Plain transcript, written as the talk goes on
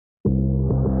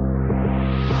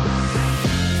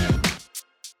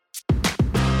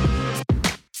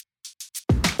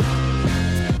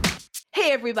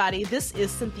everybody, this is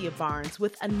Cynthia Barnes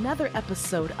with another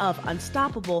episode of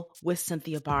Unstoppable with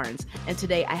Cynthia Barnes. And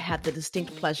today I have the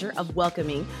distinct pleasure of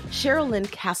welcoming Sherilyn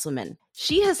Castleman.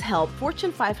 She has helped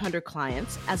Fortune 500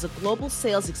 clients as a global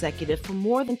sales executive for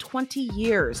more than 20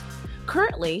 years.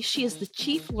 Currently, she is the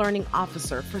Chief Learning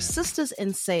Officer for Sistas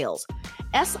in Sales.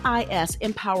 SIS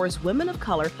empowers women of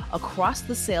color across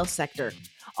the sales sector.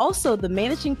 Also, the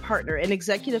managing partner and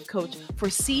executive coach for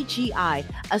CGI,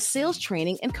 a sales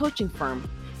training and coaching firm.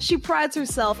 She prides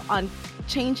herself on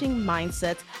changing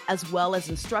mindsets as well as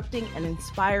instructing and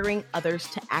inspiring others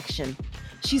to action.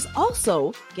 She's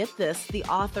also, get this, the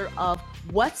author of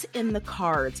What's in the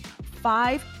Cards,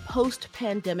 5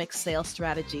 Post-Pandemic Sales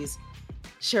Strategies.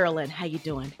 Sherilyn, how you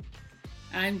doing?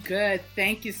 I'm good.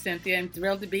 Thank you, Cynthia. I'm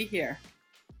thrilled to be here.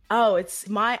 Oh, it's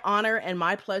my honor and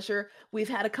my pleasure. We've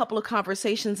had a couple of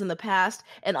conversations in the past,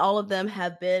 and all of them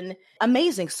have been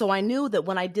amazing. So I knew that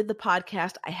when I did the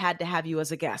podcast, I had to have you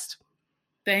as a guest.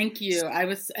 Thank you.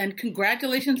 And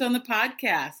congratulations on the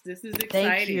podcast. This is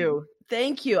exciting.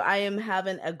 Thank you. I am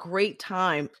having a great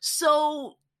time.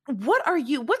 So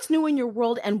what's new in your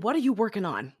world and what are you working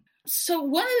on? So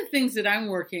one of the things that I'm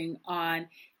working on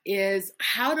is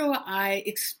how do I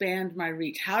expand my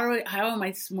reach? How am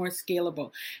I more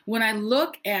scalable? When I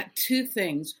look at two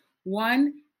things,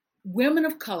 one, women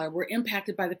of color were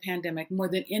impacted by the pandemic more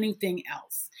than anything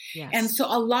else. Yes. And so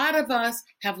a lot of us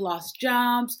have lost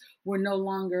jobs, we're no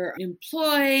longer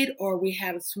employed, or we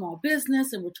had a small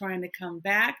business and we're trying to come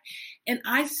back. And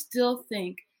I still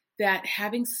think that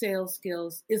having sales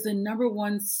skills is the number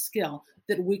one skill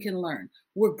that we can learn.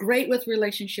 We're great with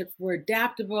relationships. We're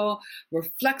adaptable. We're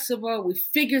flexible. We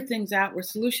figure things out. We're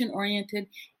solution-oriented.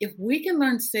 If we can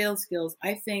learn sales skills,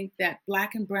 I think that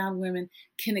Black and brown women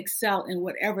can excel in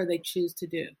whatever they choose to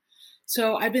do.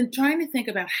 So I've been trying to think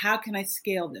about how can I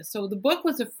scale this. So the book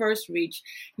was the first reach.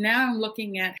 Now I'm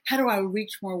looking at how do I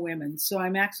reach more women. So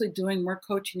I'm actually doing more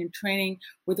coaching and training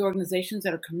with organizations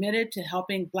that are committed to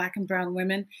helping Black and brown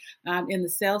women in the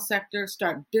sales sector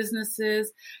start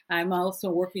businesses. I'm also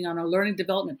working on a learning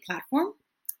development platform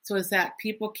so as that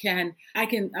I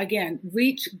can again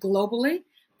reach globally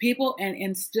people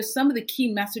and just some of the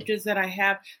key messages that I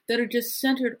have that are just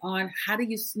centered on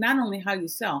not only how you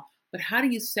sell, but how do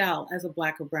you sell as a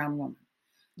Black or brown woman?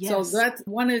 Yes. So that's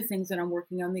one of the things that I'm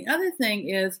working on. The other thing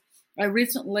is I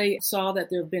recently saw that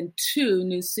there have been 2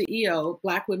 new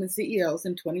Black women CEOs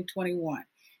in 2021.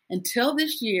 Until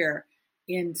this year,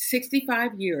 in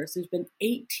 65 years, there's been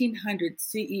 1,800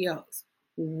 CEOs.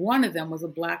 One of them was a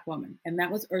Black woman, and that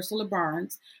was Ursula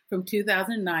Barnes from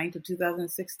 2009 to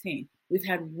 2016. We've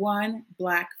had one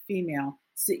Black female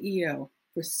CEO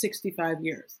for 65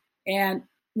 years. And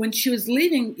when she was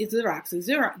leaving Xerox,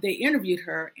 they interviewed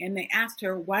her and they asked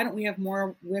her, why don't we have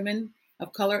more women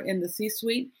of color in the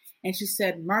C-suite? And she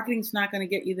said, marketing's not going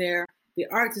to get you there. The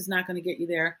arts is not going to get you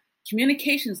there.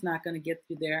 Communication's not going to get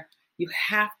you there. You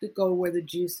have to go where the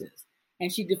juice is. And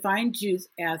she defined juice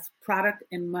as product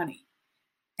and money.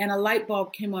 And a light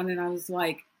bulb came on and I was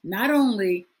like, not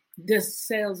only does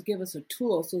sales give us a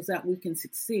tool so that we can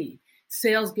succeed,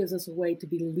 sales gives us a way to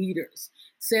be leaders.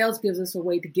 Sales gives us a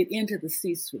way to get into the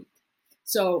C-suite.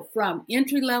 So from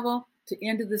entry level to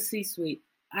into the C-suite,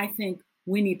 I think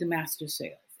we need to master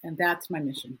sales. And that's my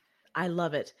mission. I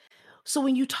love it. So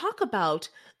when you talk about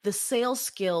the sales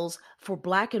skills for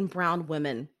Black and brown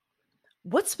women,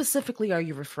 what specifically are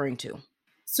you referring to?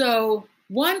 So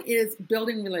one is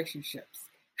building relationships,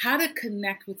 how to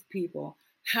connect with people,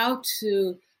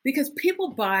 because people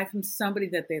buy from somebody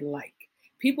that they like.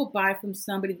 People buy from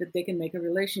somebody that they can make a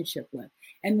relationship with.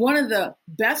 And one of the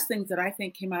best things that I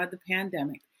think came out of the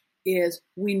pandemic is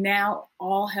we now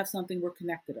all have something we're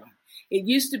connected on. It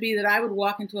used to be that I would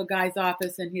walk into a guy's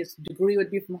office and his degree would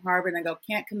be from Harvard and I go,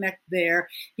 can't connect there.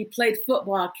 He played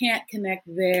football, can't connect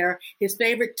there. His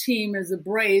favorite team is the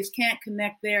Braves, can't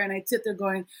connect there. And I'd sit there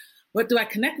going, what do I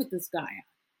connect with this guy on?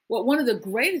 Well, one of the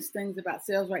greatest things about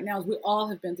sales right now is we all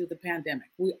have been through the pandemic.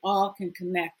 We all can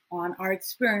connect on our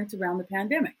experience around the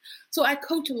pandemic. So I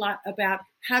coach a lot about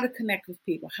how to connect with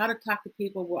people, how to talk to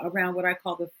people around what I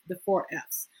call the 4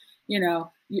 F's.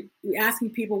 You're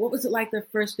asking people, what was it like their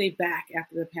first day back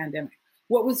after the pandemic?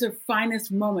 What was their finest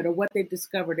moment or what they've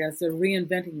discovered as they're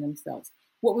reinventing themselves?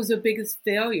 What was their biggest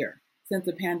failure since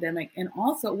the pandemic? And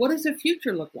also, what does their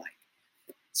future look like?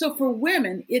 So for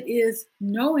women, it is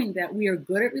knowing that we are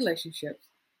good at relationships,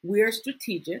 we are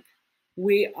strategic,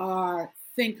 we are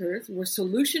thinkers, we're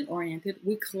solution-oriented,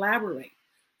 we collaborate.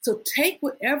 So take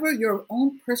whatever your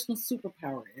own personal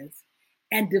superpower is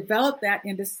and develop that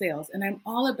into sales. And I'm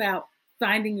all about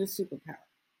finding your superpower.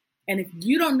 And if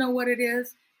you don't know what it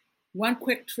is, one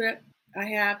quick trip, I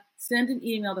have, send an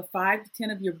email to 5 to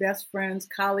 10 of your best friends,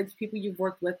 colleagues, people you've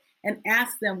worked with, and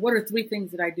ask them, what are 3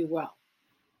 things that I do well?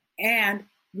 And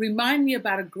remind me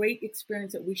about a great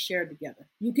experience that we shared together.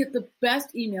 You get the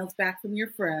best emails back from your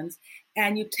friends,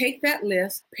 and you take that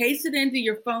list, paste it into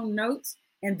your phone notes,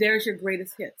 and there's your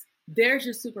greatest hits. There's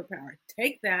your superpower.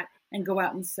 Take that and go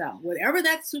out and sell. Whatever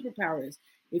that superpower is,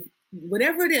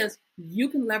 whatever it is, you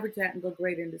can leverage that and go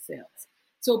great into sales.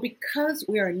 So because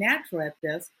we are natural at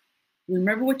this,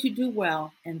 remember what you do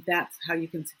well, and that's how you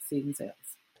can succeed in sales.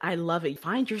 I love it.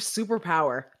 Find your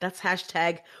superpower. That's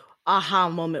hashtag aha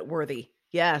moment worthy.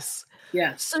 Yes.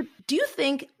 Yes. So do you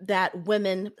think that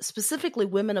women, specifically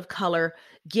women of color,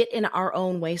 get in our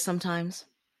own way sometimes?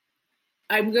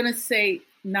 I'm going to say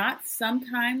not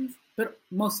sometimes, but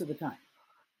most of the time.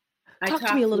 Talk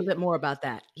to me a little bit more about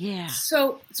that. Yeah.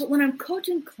 So when I'm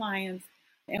coaching clients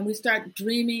and we start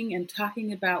dreaming and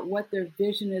talking about what their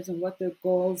vision is and what their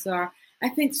goals are, I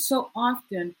think so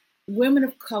often women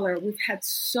of color, we've had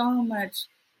so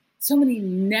many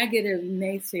negative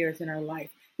naysayers in our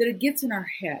life that it gets in our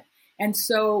head. And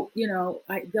so,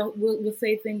 we'll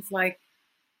say things like,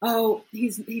 oh,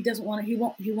 he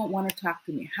won't want to talk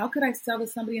to me. How could I sell to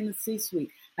somebody in the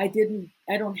C-suite? I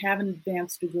don't have an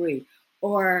advanced degree.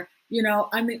 Or,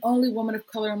 I'm the only woman of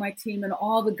color on my team and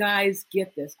all the guys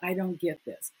get this. I don't get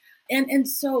this. And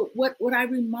so what I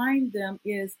remind them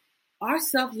is our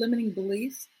self-limiting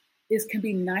beliefs can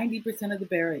be 90% of the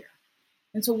barrier.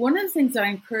 And so one of the things that I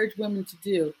encourage women to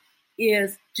do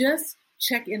is just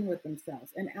check in with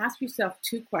themselves and ask yourself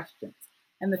 2 questions.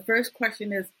 And the first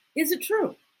question is it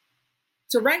true?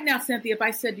 So right now, Cynthia, if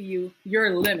I said to you, you're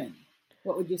a lemon,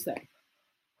 what would you say?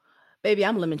 Baby,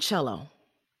 I'm limoncello.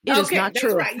 It is not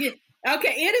true. Right. Yeah. Okay,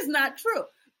 it is not true.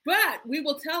 But we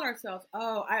will tell ourselves,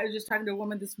 oh, I was just talking to a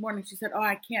woman this morning. She said, oh,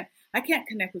 I can't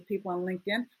connect with people on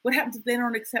LinkedIn. What happens if they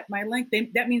don't accept my link?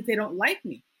 That means they don't like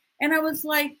me. And I was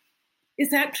like, is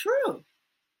that true?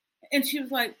 And she was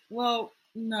like, well,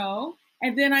 no.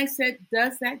 And then I said,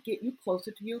 does that get you closer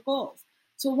to your goals?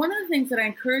 So one of the things that I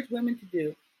encourage women to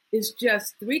do is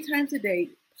just 3 times a day,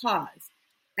 pause,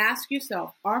 ask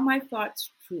yourself, are my thoughts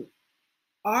true?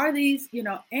 Are these,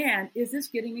 and is this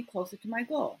getting me closer to my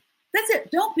goal? That's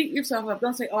it. Don't beat yourself up.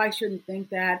 Don't say, oh, I shouldn't think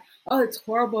that. Oh, it's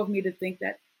horrible of me to think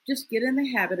that. Just get in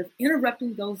the habit of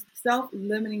interrupting those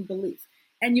self-limiting beliefs.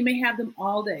 And you may have them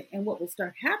all day. And what will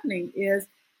start happening is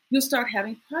you'll start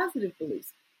having positive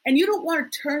beliefs. And you don't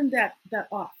want to turn that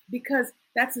off, because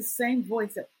that's the same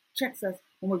voice that checks us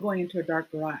when we're going into a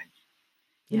dark garage.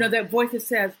 Yeah. That voice that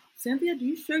says, Cynthia, do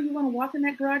you sure you want to walk in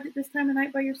that garage at this time of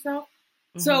night by yourself?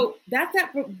 Mm-hmm. So that's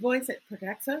that voice that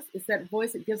protects us. It's that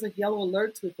voice that gives us yellow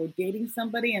alerts if we're dating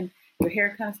somebody and your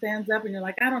hair kind of stands up and you're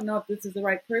like, I don't know if this is the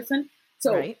right person.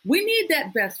 So We need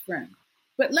that best friend.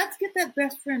 But let's get that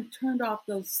best friend turned off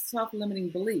those self-limiting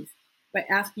beliefs by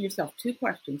asking yourself 2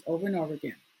 questions over and over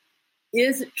again.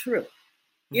 Is it true?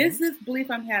 Mm-hmm. Is this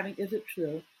belief I'm having, is it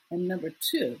true? And number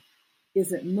 2,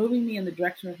 is it moving me in the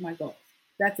direction of my goals?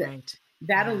 That's it. Right.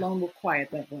 That alone will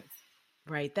quiet that voice.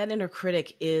 Right. That inner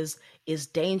critic is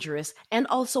dangerous and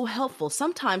also helpful.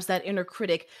 Sometimes that inner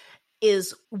critic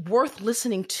is worth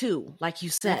listening to, like you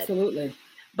said. Absolutely.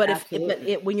 But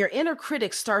when your inner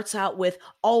critic starts out with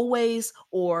always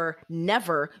or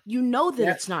never, you know that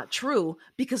It's not true,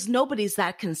 because nobody's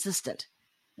that consistent.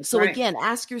 That's so right. Again,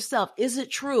 ask yourself, is it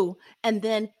true? And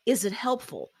then, is it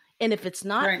helpful? And if it's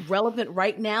not relevant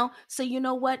right now, say, you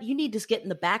know what, you need to get in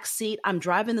the back seat. I'm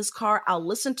driving this car. I'll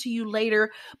listen to you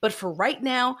later. But for right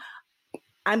now,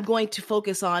 I'm going to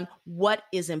focus on what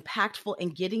is impactful in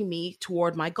getting me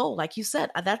toward my goal. Like you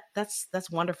said, that's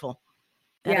wonderful.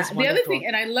 That is wonderful. The other thing,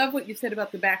 and I love what you said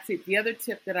about the back seat. The other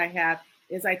tip that I have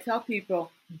is I tell people,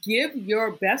 give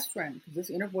your best friend, because this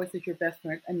inner voice is your best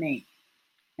friend, a name.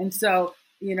 And so,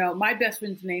 my best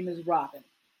friend's name is Robin.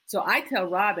 So I tell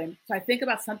Robin, so I think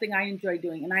about something I enjoy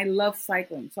doing, and I love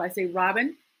cycling. So I say,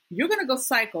 Robin, you're going to go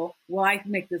cycle while I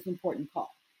make this important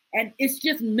call. And it's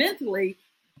just mentally,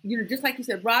 just like you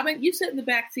said, Robin, you sit in the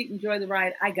back seat, enjoy the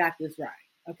ride. I got this ride.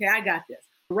 Okay, I got this.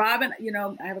 Robin,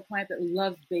 I have a client that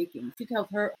loves baking. She tells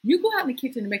her, you go out in the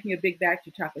kitchen and make me a big batch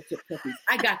of chocolate chip cookies.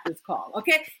 I got this call.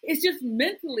 Okay, it's just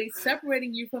mentally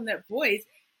separating you from that voice,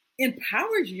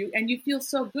 empowers you, and you feel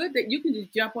so good that you can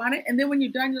just jump on it. And then when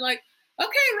you're done, you're like,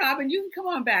 okay, Robin, you can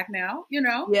come on back now,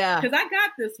 Yeah. Because I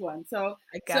got this one. So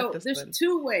there's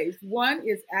 2 ways. One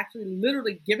is actually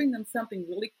literally giving them something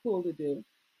really cool to do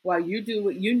while you do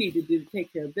what you need to do to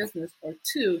take care of business. Or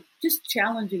 2, just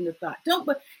challenging the thought.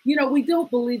 We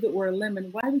don't believe that we're a lemon.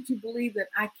 Why would you believe that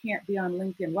I can't be on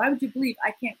LinkedIn? Why would you believe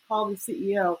I can't call the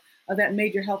CEO of that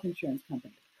major health insurance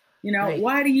company? Right.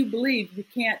 Why do you believe you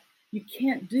can't you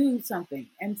can't do something.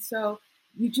 And so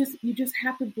you just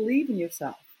have to believe in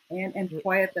yourself and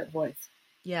quiet that voice.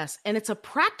 Yes. And it's a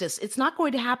practice. It's not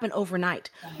going to happen overnight.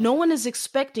 No one is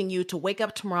expecting you to wake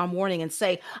up tomorrow morning and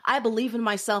say, I believe in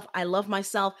myself. I love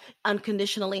myself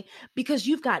unconditionally, because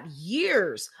you've got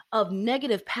years of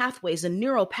negative pathways and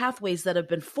neural pathways that have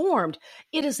been formed.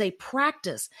 It is a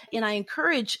practice. And I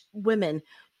encourage women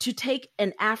to take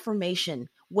an affirmation,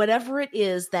 whatever it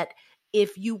is, that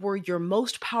if you were your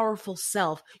most powerful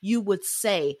self, you would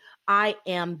say, I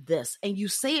am this. And you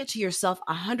say it to yourself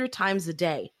 100 times a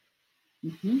day.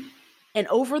 Mm-hmm. And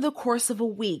over the course of a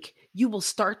week, you will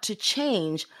start to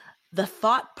change the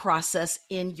thought process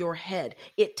in your head.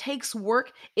 It takes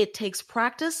work. It takes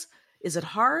practice. Is it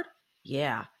hard?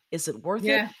 Yeah. Is it worth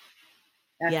it?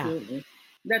 Absolutely. Yeah.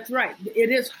 That's right.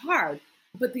 It is hard.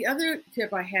 But the other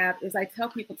tip I have is I tell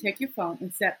people, take your phone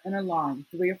and set an alarm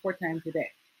 3 or 4 times a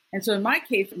day. And so in my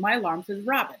case, my alarm says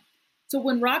Robin. So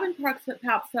when Robin pops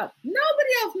up, nobody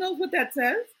else knows what that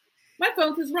says. My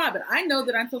phone says Robin. I know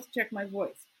that I'm supposed to check my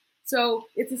voice. So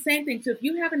it's the same thing. So if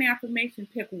you have an affirmation,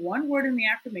 pick one word in the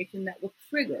affirmation that will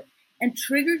trigger, and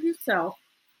trigger yourself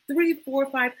 3, 4,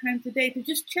 5 times a day to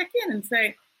just check in and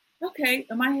say, okay,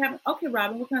 okay,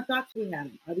 Robin, what kind of thoughts are we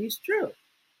having? Are these true?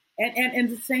 And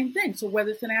the same thing. So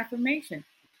whether it's an affirmation,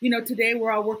 today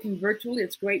we're all working virtually.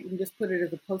 It's great. You can just put it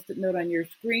as a Post-it note on your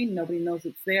screen. Nobody knows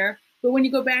it's there. But when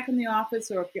you go back in the office,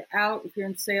 or if you're out, if you're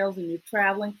in sales and you're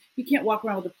traveling, you can't walk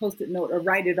around with a Post-it note or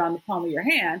write it on the palm of your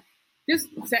hand. Just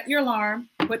set your alarm,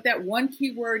 put that one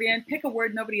key word in, pick a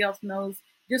word nobody else knows,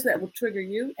 just that will trigger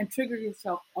you, and trigger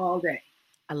yourself all day.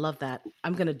 I love that.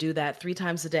 I'm going to do that 3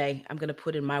 times a day. I'm going to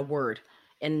put in my word.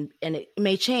 And it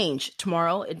may change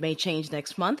tomorrow. It may change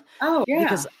next month. Oh, yeah.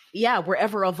 Because, we're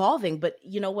ever evolving. But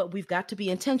you know what? We've got to be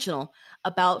intentional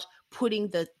about putting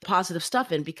the positive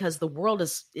stuff in, because the world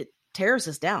it tears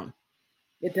us down.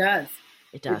 It does.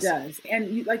 It does. It does.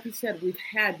 And like you said, we've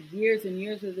had years and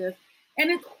years of this.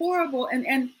 And it's horrible.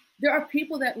 And there are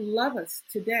people that love us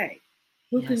today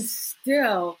who can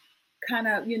still kind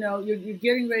of, you're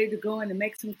getting ready to go in and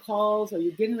make some calls, or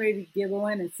you're getting ready to go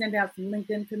in and send out some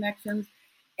LinkedIn connections.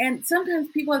 And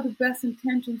sometimes people have the best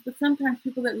intentions, but sometimes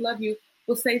people that love you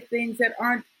will say things that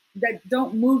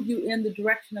don't move you in the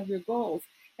direction of your goals.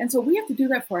 And so we have to do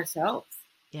that for ourselves.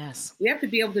 Yes. We have to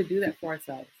be able to do that for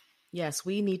ourselves. Yes,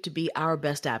 we need to be our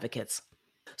best advocates.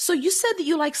 So you said that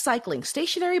you like cycling,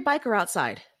 stationary bike or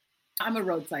outside? I'm a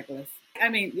road cyclist. I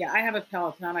have a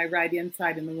Peloton. I ride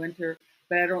inside in the winter,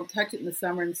 but I don't touch it in the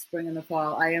summer and spring and the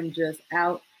fall. I am just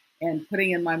out and putting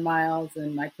in my miles,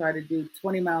 and I try to do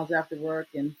 20 miles after work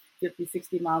and 50,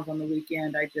 60 miles on the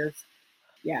weekend. I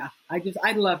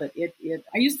love it.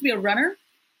 I used to be a runner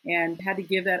and had to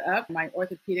give that up. My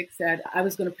orthopedic said I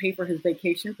was going to pay for his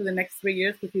vacation for the next 3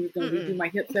 years because he was going to redo my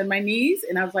hips and my knees.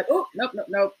 And I was like, oh, nope,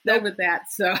 done with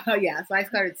that. So so I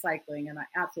started cycling, and I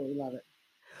absolutely love it.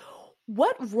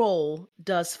 What role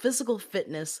does physical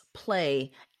fitness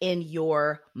play in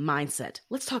your mindset?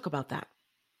 Let's talk about that.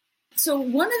 So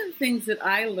one of the things that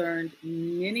I learned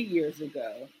many years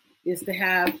ago is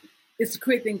to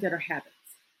create things that are habits.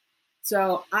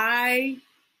 So my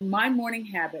morning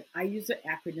habit, I use the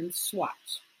acronym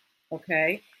SWATCH.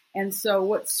 Okay. And so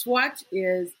what SWATCH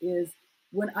is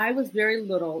when I was very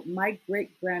little, my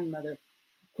great grandmother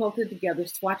quilted together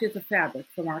swatches of fabric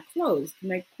from our clothes to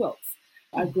make quilts.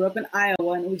 I grew up in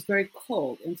Iowa, and it was very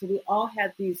cold. And so we all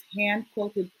had these hand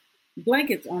quilted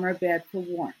blankets on our bed for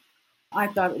warmth. I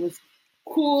thought it was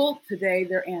cool. Today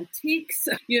they're antiques.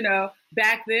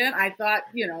 Back then I thought,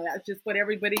 that's just what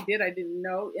everybody did. I didn't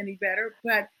know any better.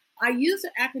 But I use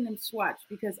the acronym SWATCH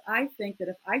because I think that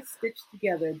if I stitch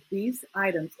together these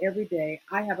items every day,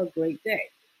 I have a great day.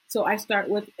 So I start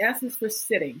with S is for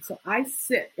sitting. So I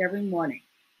sit every morning.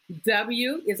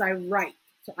 W is I write.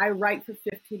 So I write for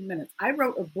 15 minutes. I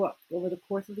wrote a book over the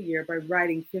course of the year by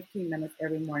writing 15 minutes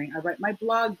every morning. I write my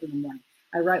blogs in the morning.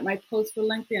 I write my posts for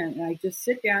LinkedIn, and I just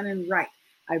sit down and write.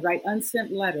 I write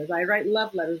unsent letters. I write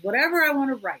love letters. Whatever I want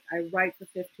to write, I write for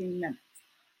 15 minutes.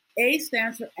 A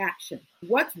stands for action.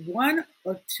 What's 1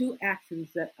 or 2 actions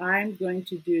that I'm going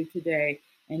to do today?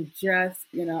 And just,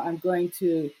 I'm going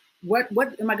to, what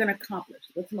am I going to accomplish?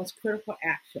 What's the most critical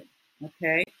action?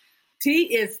 Okay. T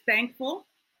is thankful.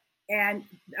 And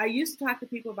I used to talk to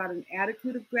people about an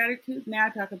attitude of gratitude. Now I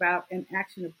talk about an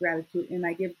action of gratitude. And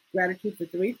I give gratitude for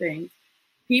 3 things: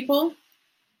 people,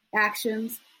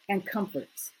 actions, and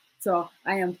comforts. So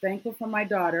I am thankful for my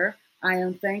daughter. I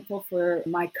am thankful for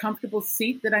my comfortable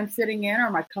seat that I'm sitting in, or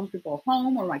my comfortable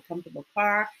home, or my comfortable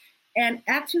car. And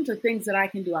actions are things that I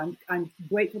can do. I'm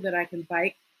grateful that I can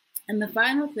bike. And the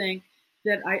final thing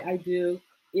that I do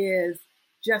is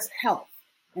just health.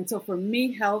 And so for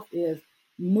me, health is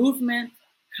movement,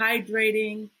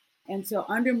 hydrating. And so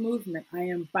under movement, I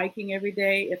am biking every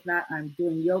day. If not, I'm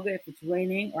doing yoga if it's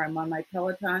raining, or I'm on my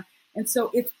Peloton. And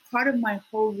so it's part of my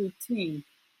whole routine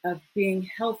of being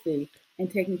healthy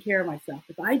and taking care of myself.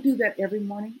 If I do that every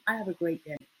morning, I have a great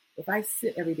day. If I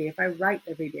sit every day, if I write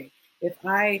every day, if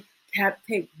I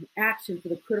take action for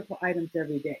the critical items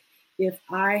every day, if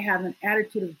I have an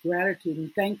attitude of gratitude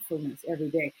and thankfulness every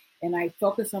day, and I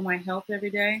focus on my health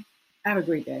every day, I have a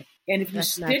great day. And if you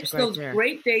stitch those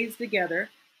great days together,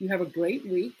 you have a great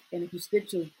week. And if you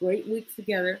stitch those great weeks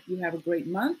together, you have a great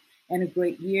month and a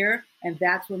great year. And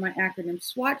that's where my acronym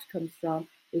SWATCH comes from.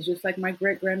 It's just like my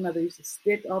great-grandmother used to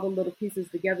stitch all the little pieces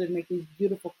together to make these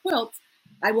beautiful quilts.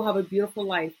 I will have a beautiful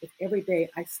life if every day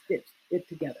I stitch it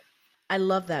together. I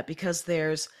love that, because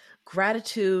there's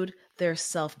gratitude, there's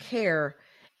self-care,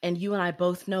 and you and I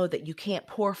both know that you can't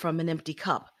pour from an empty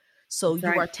cup. So you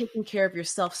are taking care of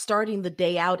yourself, starting the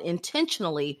day out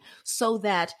intentionally so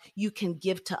that you can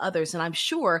give to others. And I'm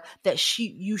sure that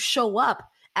you show up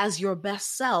as your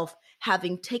best self,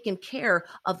 having taken care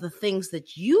of the things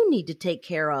that you need to take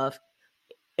care of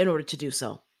in order to do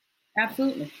so.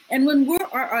 Absolutely. And when we're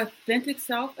our authentic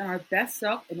self and our best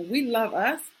self, and we love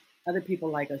us, other people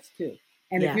like us too.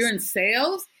 And if you're in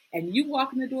sales and you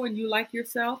walk in the door and you like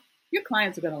yourself, your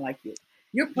clients are going to like you.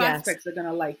 Your prospects are going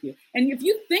to like you. And if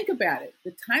you think about it,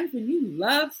 the times when you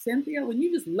love Cynthia, when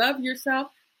you just love yourself,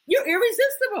 you're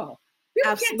irresistible.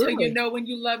 People can't tell you no when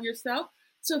you love yourself.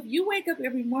 So if you wake up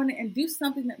every morning and do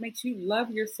something that makes you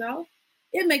love yourself,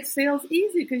 it makes sales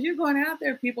easy because you're going out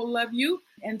there, people love you.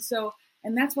 And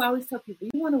that's why I always tell people,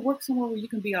 you want to work somewhere where you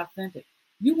can be authentic.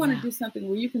 You want to do something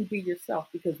where you can be yourself,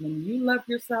 because when you love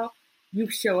yourself, you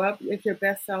show up as your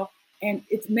best self, and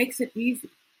it makes it easy.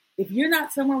 If you're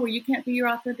not somewhere where you can't be your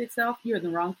authentic self, you're in the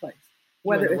wrong place.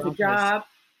 Whether it's a job,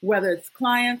 whether it's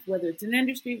clients, whether it's an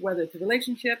industry, whether it's a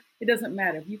relationship, it doesn't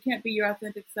matter. If you can't be your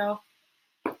authentic self,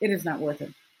 it is not worth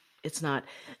it. It's not.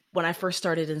 When I first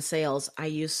started in sales, I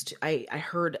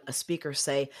heard a speaker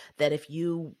say that if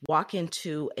you walk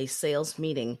into a sales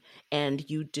meeting and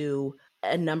you do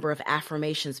a number of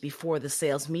affirmations before the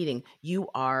sales meeting, you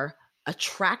are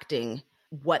attracting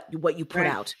what you put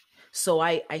out. So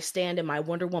I stand in my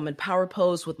Wonder Woman power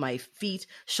pose with my feet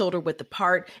shoulder width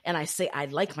apart, and I say, I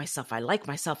like myself, I like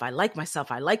myself, I like myself,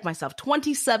 I like myself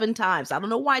 27 times. I don't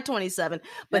know why 27,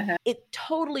 but it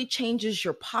totally changes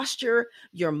your posture,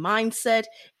 your mindset,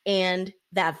 and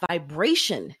that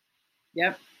vibration.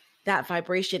 Yep. That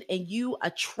vibration, and you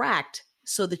attract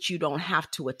so that you don't have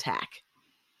to attack.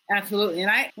 Absolutely.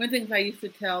 And one of the things I used to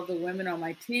tell the women on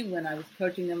my team when I was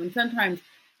coaching them, and sometimes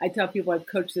I tell people I've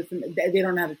coached this and they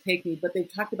don't know how to take me, but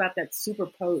they've talked about that super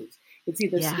pose. It's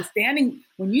either standing,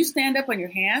 when you stand up on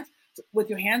your hands, with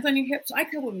your hands on your hips. So I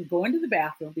tell women, go into the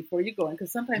bathroom before you go in,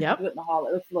 because sometimes you do it in the hall.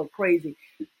 It looks a little crazy.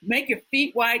 Make your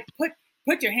feet wide,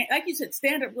 put your hand, like you said,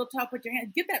 stand up real tall, put your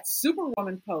hands, get that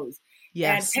superwoman pose.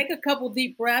 Yes. And take a couple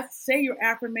deep breaths, say your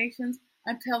affirmations.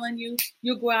 I'm telling you,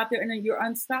 you'll go out there and then you're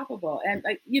unstoppable. And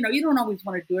you don't always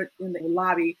want to do it in the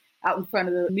lobby out in front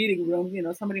of the meeting room.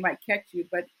 Somebody might catch you,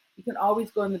 but you can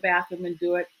always go in the bathroom and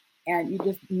do it, and you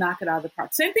just knock it out of the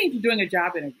park. Same thing if you're doing a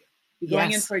job interview. You're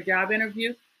going in for a job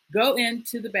interview, go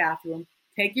into the bathroom,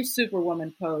 take your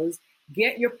superwoman pose,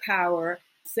 get your power,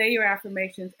 say your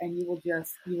affirmations, and you will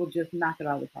just knock it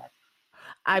out of the park.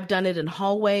 I've done it in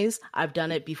hallways. I've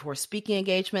done it before speaking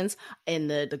engagements, in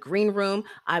the green room.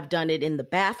 I've done it in the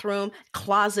bathroom,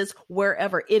 closets,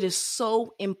 wherever. It is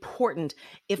so important.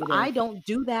 If I don't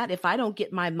do that, if I don't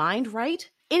get my mind right,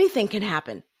 anything can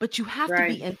happen. But you have to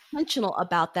be intentional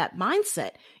about that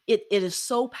mindset. It is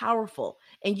so powerful.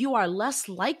 And you are less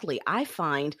likely, I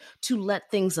find, to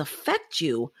let things affect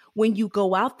you when you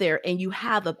go out there and you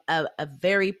have a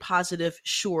very positive,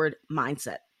 assured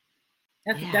mindset.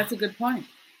 That's a good point.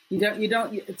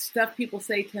 It's stuff people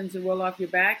say tends to roll off your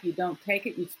back. You don't take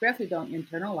it. You especially don't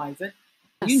internalize it.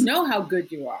 You know how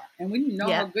good you are. And when you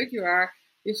know how good you are,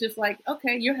 it's just like,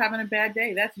 okay, you're having a bad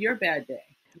day. That's your bad day.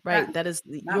 Right. That is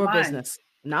your mine. Business,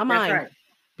 not mine. Right.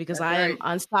 Because I am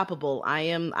unstoppable.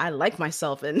 I like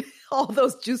myself and all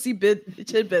those juicy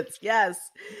tidbits. Yes.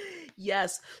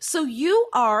 Yes. So you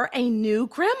are a new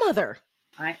grandmother.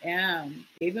 I am.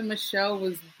 Ava Michelle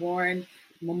was born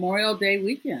Memorial Day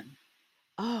weekend.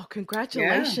 Oh,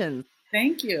 congratulations. Yeah,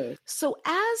 thank you. So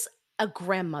as a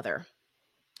grandmother,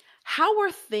 how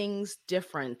are things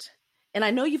different? And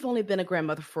I know you've only been a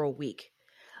grandmother for a week,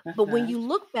 but when you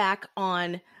look back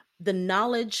on the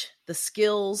knowledge, the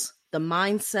skills, the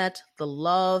mindset, the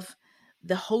love,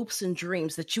 the hopes and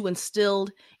dreams that you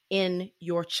instilled in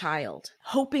your child,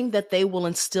 hoping that they will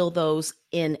instill those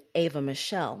in Ava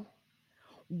Michelle,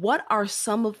 what are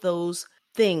some of those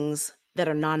things that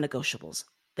are non-negotiables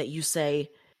that you say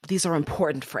these are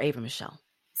important for Ava Michelle?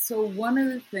 So one of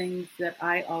the things that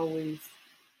I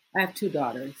have two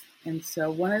daughters. And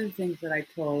so one of the things that I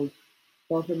told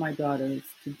both of my daughters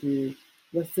to do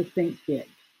was to think big,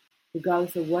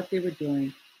 regardless of what they were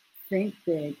doing, think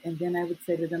big. And then I would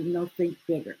say to them, no, think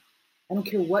bigger. I don't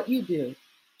care what you do,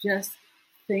 just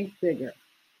think bigger.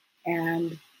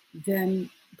 And then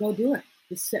go do it.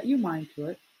 Just set your mind to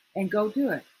it and go do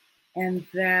it. And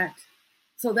that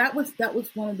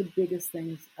was one of the biggest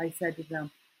things I said to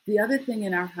them. The other thing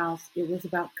in our house, it was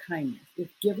about kindness. If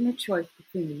given a choice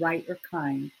between right or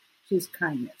kind, choose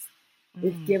kindness.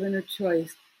 If given a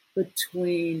choice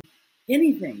between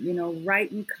anything,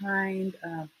 right and kind,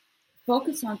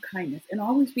 focus on kindness and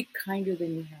always be kinder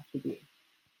than you have to be.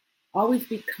 Always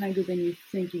be kinder than you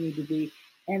think you need to be,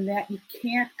 and that you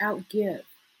can't outgive,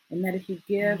 and that if you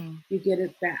give, you get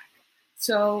it back.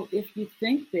 So if you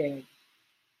think big,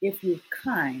 if you're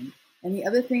kind, and the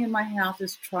other thing in my house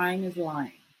is trying is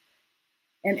lying.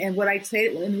 And what I say,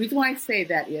 and the reason why I say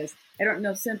that is, I don't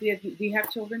know, Cynthia, do you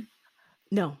have children?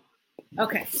 No.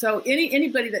 Okay, so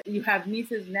anybody that you have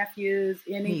nieces, nephews,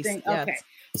 anything. Niece, yes. Okay,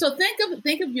 so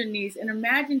think of your niece and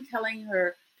imagine telling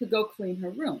her to go clean her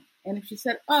room. And if she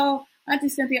said, "Oh, Auntie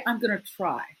Cynthia, I'm going to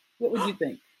try," what would you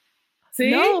think? See?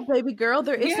 No, baby girl,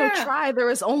 there is no try. There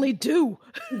is only do.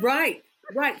 Right.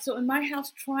 So in my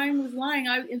house, trying was lying.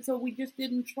 And so we just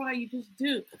didn't try. You just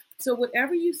do. So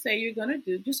whatever you say you're going to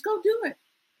do, just go do it.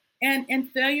 And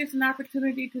failure is an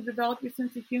opportunity to develop your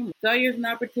sense of humor. Failure is an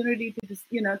opportunity to just,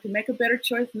 to make a better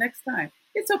choice next time.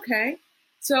 It's okay.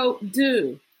 So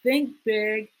think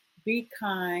big, be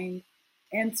kind.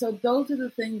 And so those are the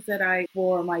things that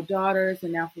for my daughters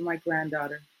and now for my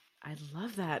granddaughter. I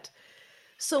love that.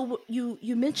 So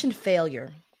you mentioned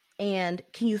failure, and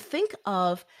can you think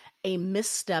of a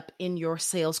misstep in your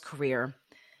sales career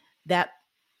that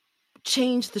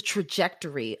changed the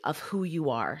trajectory of who you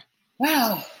are?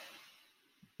 Wow.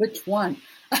 Which one?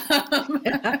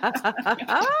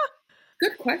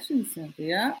 Good question,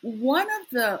 Cynthia. One of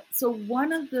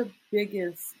the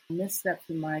biggest missteps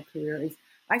in my career is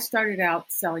I started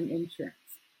out selling insurance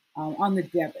on the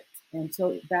debit. And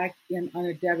so on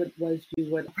a debit was you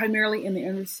would, primarily in the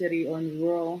inner city or in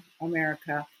rural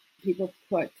America, people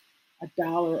put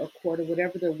 $1, a quarter,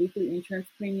 whatever their weekly insurance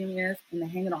premium is, and they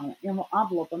hang it on an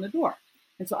envelope on the door.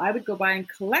 And so I would go by and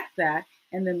collect that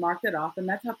and then mark it off. And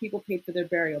that's how people paid for their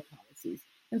burial policies.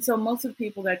 And so most of the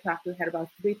people that I talked to had about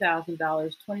 $3,000,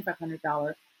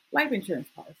 $2,500 life insurance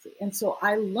policy. And so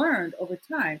I learned over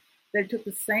time that it took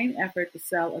the same effort to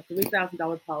sell a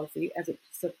 $3,000 policy as it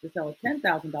took to sell a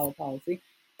 $10,000 policy,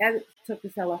 as it took to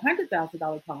sell a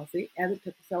 $100,000 policy, as it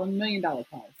took to sell $1 million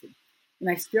policy. And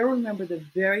I still remember the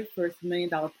very first $1 million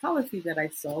policy that I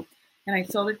sold, and I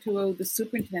sold it to the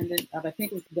superintendent of, I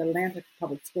think it was the Atlanta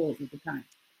Public Schools at the time.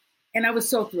 And I was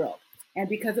so thrilled. And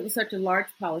because it was such a large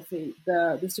policy,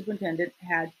 the superintendent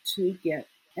had to get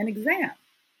an exam.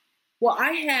 Well,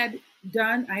 I had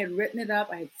written it up,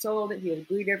 I had sold it, he had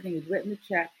agreed to everything, he had written the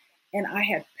check, and I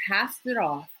had passed it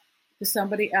off to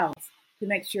somebody else to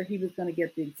make sure he was going to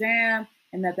get the exam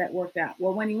and that worked out.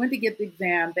 Well, when he went to get the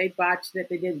exam, they botched it,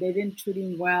 they didn't treat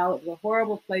him well. It was a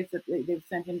horrible place that they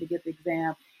sent him to get the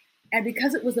exam. And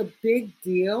because it was a big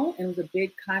deal and it was a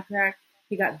big contract,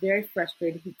 he got very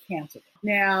frustrated, he canceled it.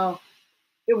 Now,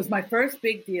 it was my first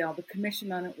big deal. The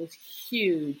commission on it was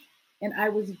huge, and I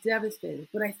was devastated.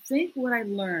 But I think what I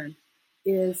learned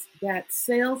is that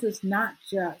sales is not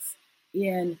just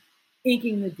in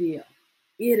inking the deal.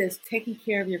 It is taking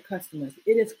care of your customers.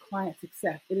 It is client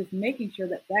success. It is making sure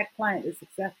that client is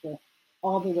successful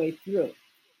all the way through.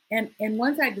 And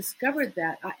once I discovered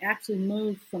that, I actually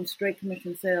moved from straight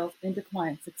commission sales into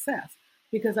client success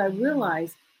because I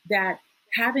realized that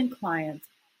having clients,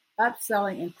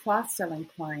 upselling and cross-selling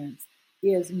clients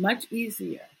is much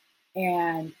easier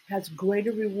and has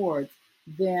greater rewards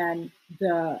than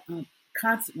the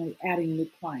constantly adding new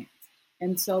clients.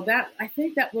 And so I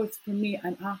think that was for me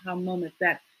an aha moment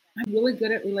that I'm really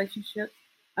good at relationships.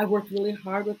 I worked really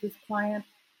hard with this client.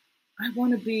 I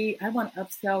want to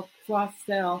upsell,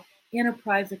 cross-sell,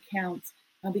 enterprise accounts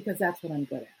because that's what I'm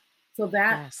good at. So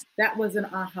that was an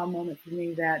aha moment for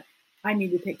me that I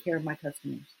need to take care of my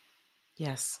customers.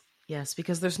 Yes,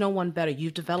 because there's no one better.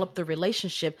 You've developed the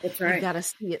relationship. That's right. You've got to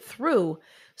see it through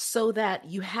so that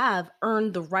you have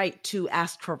earned the right to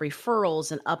ask for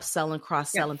referrals and upsell and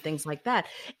cross-sell and things like that.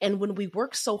 And when we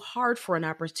work so hard for an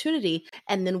opportunity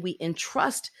and then we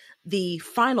entrust the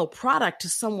final product to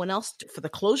someone else for the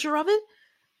closure of it,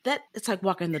 That it's like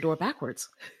walking the door backwards.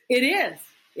 It is.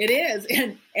 It is.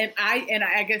 And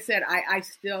like I said, I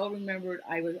still remembered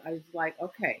I was like,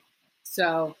 okay,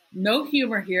 so no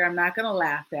humor here. I'm not gonna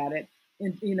laugh at it.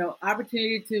 And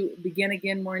opportunity to begin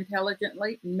again more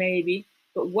intelligently, maybe.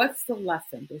 But what's the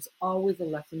lesson? There's always a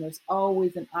lesson. There's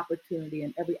always an opportunity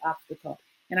in every obstacle.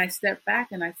 And I stepped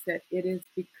back and I said, it is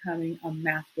becoming a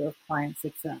master of client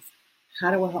success.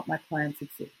 How do I help my clients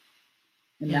succeed?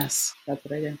 And Yes. that's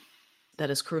what I did. That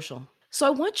is crucial. So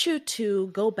I want you to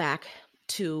go back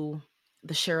to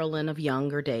the Sherilyn of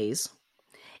younger days,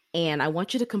 and I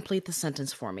want you to complete the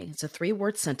sentence for me. It's a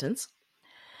 3-word sentence.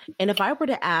 And if I were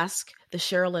to ask the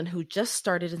Sherilyn who just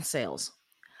started in sales,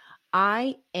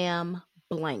 I am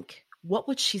blank, what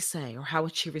would she say or how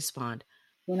would she respond?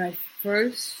 When I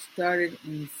first started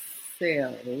in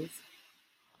sales,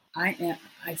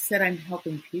 I said I'm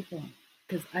helping people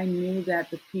because I knew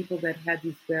that the people that had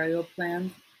these burial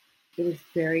plans, it was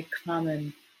very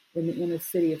common in the inner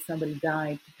city if somebody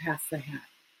died to pass the hat.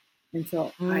 And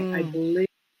so I believe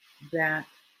that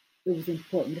it was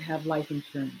important to have life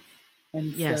insurance.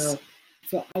 And yes.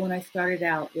 so when I started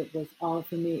out, it was all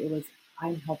for me. It was,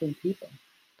 I'm helping people.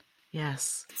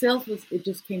 Yes. Sales it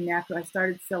just came natural. I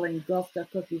started selling Girl Scout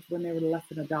cookies when they were less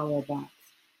than $1 a box.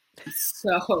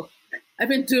 So I've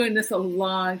been doing this a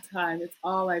long time. It's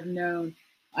all I've known.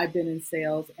 I've been in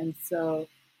sales. And so,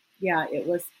 yeah, it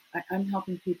was, I'm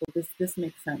helping people. This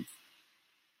makes sense.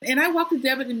 And I walked to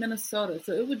Devitt in Minnesota.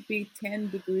 So it would be 10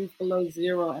 degrees below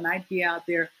zero. And I'd be out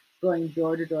there going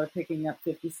door to door, picking up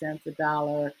 50 cents,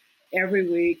 $1 every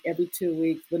week, every 2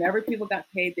 weeks. Whenever people got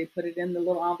paid, they put it in the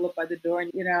little envelope by the door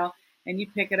and, and you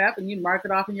pick it up and you mark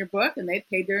it off in your book and they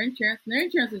paid their insurance and their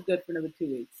insurance is good for another 2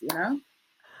 weeks,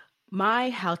 My,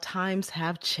 how times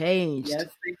have changed. Yes,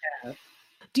 they have.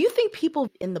 Do you think people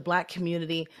in the Black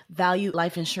community value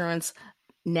life insurance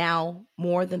now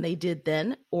more than they did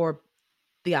then, or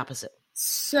the opposite?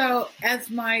 So as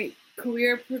my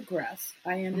career progressed,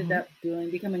 I ended up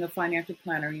becoming a financial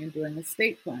planner and doing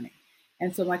estate planning.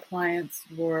 And so my clients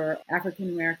were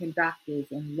African-American doctors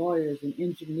and lawyers and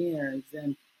engineers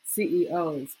and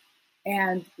CEOs.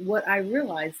 And what I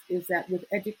realized is that with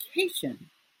education,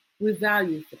 we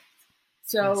value things.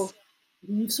 So,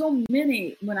 so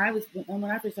many, when I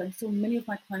first started, so many of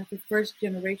my clients were first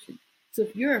generation. So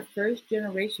if you're a first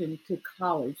generation to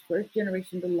college, first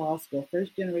generation to law school,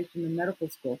 first generation to medical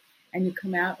school, and you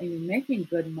come out and you're making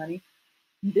good money,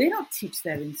 they don't teach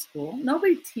that in school.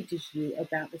 Nobody teaches you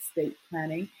about estate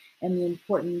planning and the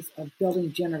importance of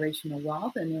building generational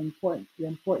wealth and the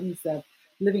importance of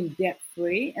living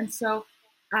debt-free. And so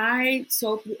I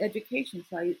sold through education.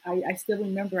 So I still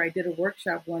remember I did a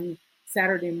workshop one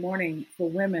Saturday morning for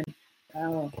women.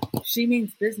 She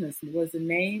Means Business was the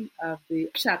name of the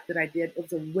workshop that I did. It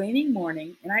was a raining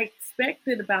morning, and I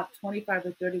expected about 25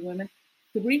 or 30 women.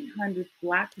 300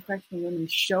 Black professional women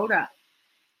showed up.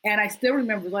 And I still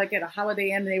remember, like at a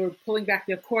Holiday Inn, they were pulling back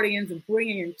the accordions and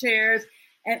bringing in chairs.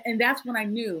 And that's when I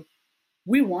knew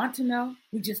we want to know,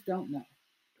 we just don't know.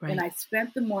 Right. And I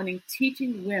spent the morning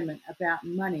teaching women about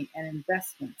money and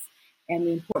investments and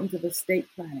the importance of estate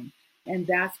planning. And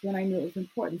that's when I knew it was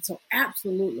important. So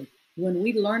absolutely, when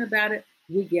we learn about it,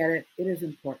 we get it. It is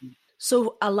important.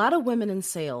 So a lot of women in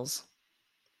sales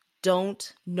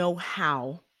don't know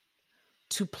how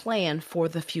to plan for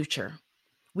the future.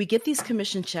 We get these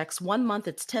commission checks. 1 month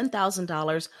it's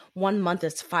 $10,000. 1 month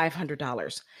it's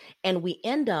 $500. And we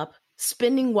end up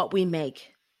spending what we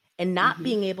make and not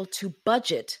being able to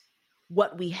budget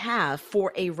what we have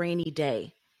for a rainy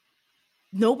day.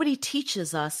 Nobody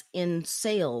teaches us in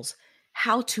sales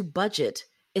how to budget,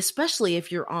 especially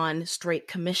if you're on straight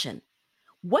commission.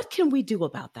 What can we do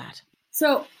about that?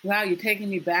 So, wow, you're taking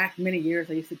me back many years.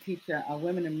 I used to teach a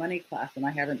women in money class, and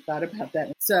I haven't thought about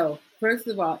that. So, first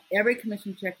of all, every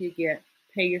commission check you get,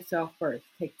 pay yourself first.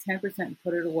 Take 10% and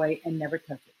put it away and never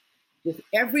touch it.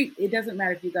 It doesn't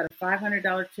matter if you got a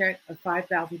 $500 check, a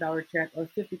 $5,000 check, or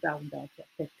a $50,000 check.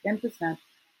 Take 10%,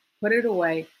 put it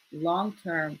away long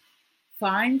term.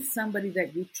 Find somebody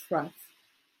that you trust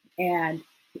and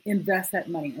invest that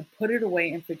money and put it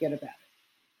away and forget about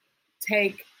it.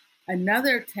 Take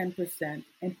another 10%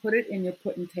 and put it in your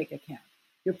put and take account.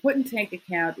 Your put and take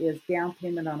account is down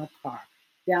payment on a car,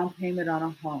 down payment on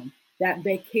a home, that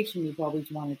vacation you've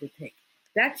always wanted to take.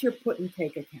 That's your put and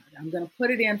take account. I'm going to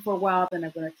put it in for a while, then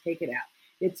I'm going to take it out.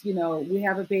 It's, we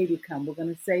have a baby come. We're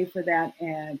going to save for that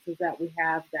and so that we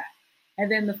have that. And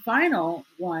then the final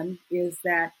one is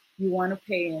that you want to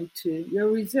pay into your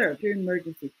reserve, your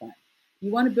emergency fund.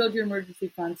 You want to build your emergency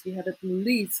fund so you have at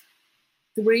least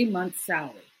 3 months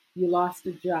salary. You lost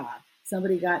a job.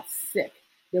 Somebody got sick.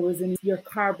 Your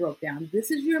car broke down.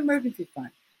 This is your emergency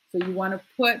fund. So you want to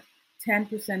put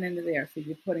 10% into there. So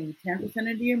you're putting 10%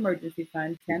 into your emergency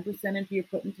fund, 10% into your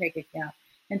put and take account,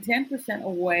 and 10%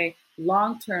 away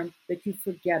long term that you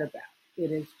forget about.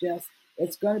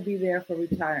 It's going to be there for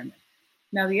retirement.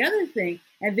 Now, the other thing,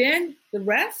 and then the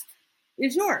rest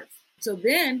is yours. So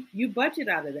then you budget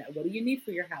out of that. What do you need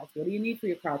for your house? What do you need for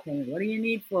your car payment? What do you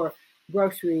need for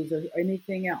groceries or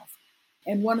anything else?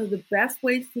 And one of the best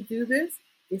ways to do this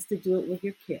is to do it with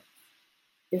your kids,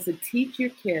 is to teach your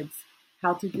kids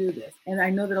how to do this. And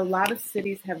I know that a lot of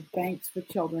cities have banks for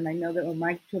children. I know that when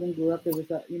my children grew up, there was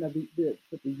the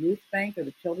youth bank or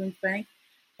the children's bank.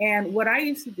 And what I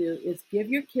used to do is give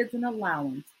your kids an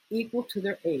allowance equal to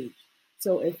their age.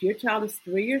 So if your child is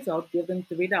 3 years old, give them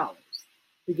 $3.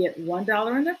 You get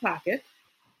 $1 in their pocket.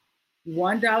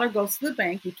 $1 goes to the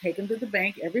bank. You take them to the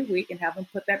bank every week and have them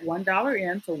put that $1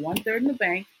 in. So 1/3 in the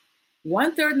bank,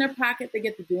 1/3 in their pocket. They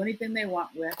get to do anything they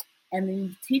want with. And then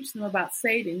you teach them about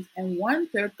savings, and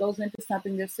 1/3 goes into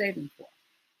something they're saving for.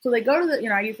 So they go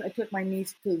to I took my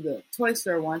niece to the toy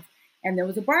store once, and there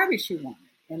was a Barbie she wanted.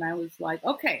 And I was like,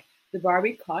 okay, the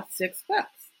Barbie cost $6.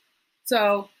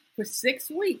 So for 6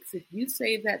 weeks, if you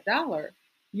save that $1,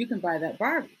 you can buy that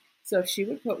Barbie. So she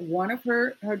would put one of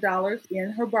her dollars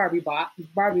in her Barbie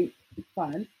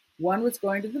fund. One was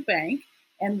going to the bank,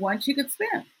 and one she could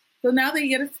spend. So now they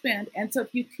get to spend. And so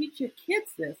if you teach your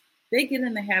kids this, they get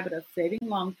in the habit of saving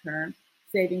long-term,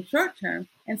 saving short-term,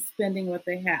 and spending what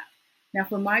they have. Now,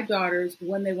 for my daughters,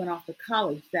 when they went off to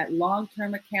college, that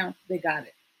long-term account, they got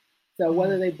it. So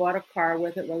whether they bought a car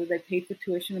with it, whether they paid for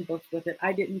tuition and books with it,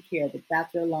 I didn't care, but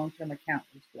that's their long-term account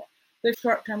was for. Their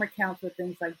short-term accounts were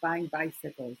things like buying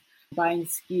bicycles, buying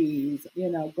skis,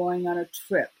 going on a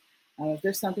trip. If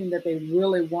there's something that they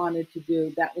really wanted to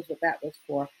do, that was what that was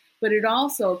for. But it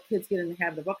also, kids get in the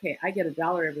habit of, okay, I get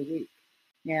 $1 every week.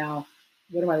 Now,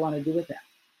 what do I want to do with that?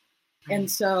 And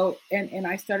so, and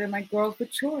I started my girls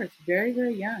with chores very,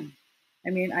 very young. I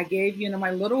mean, I gave,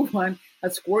 my little one a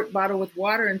squirt bottle with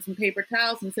water and some paper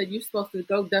towels and said, you're supposed to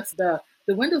go dust the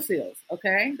windowsills.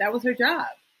 Okay. That was her job.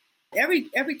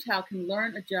 Every child can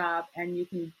learn a job, and you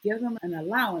can give them an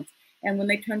allowance. And when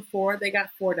they turned 4, they got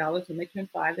 $4. When they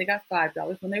turned 5, they got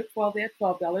 $5. When they were 12, they had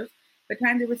 $12. By the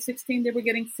time they were 16, they were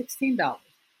getting $16.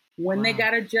 When they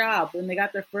got a job, when they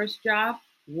got their first job,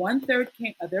 1/3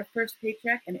 came of their first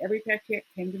paycheck, and every paycheck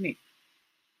came to me.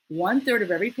 1/3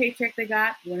 of every paycheck they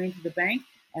got went into the bank,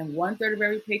 and 1/3 of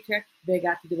every paycheck they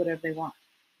got to do whatever they want.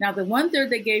 Now, the 1/3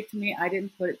 they gave to me, I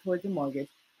didn't put it towards a mortgage.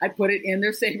 I put it in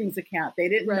their savings account. They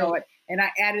didn't know it, and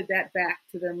I added that back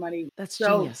to their money. That's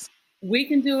genius. We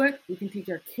can do it. We can teach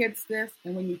our kids this,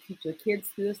 and when you teach your kids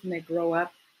this when they grow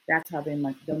up, that's how they'll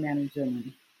manage their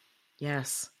money.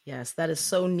 Yes, that is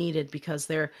so needed, because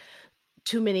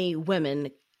too many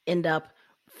women end up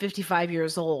 55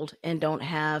 years old and don't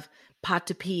have pot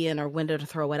to pee in or window to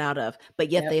throw it out of,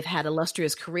 but yet they've had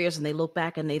illustrious careers, and they look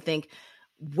back and they think,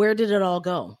 where did it all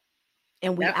go?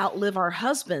 And we outlive our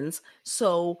husbands.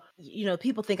 So,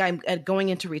 people think I'm going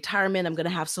into retirement, I'm going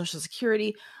to have Social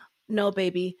Security. No,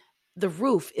 baby. The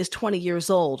roof is 20 years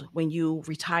old when you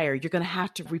retire. You're going to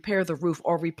have to repair the roof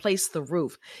or replace the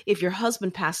roof. If your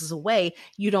husband passes away,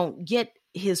 you don't get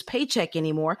his paycheck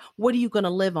anymore. What are you going to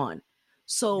live on?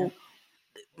 So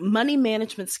money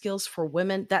management skills for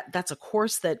women, that's a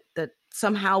course that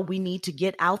somehow we need to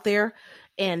get out there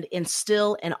and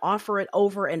instill and offer it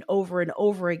over and over and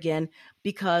over again,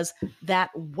 because that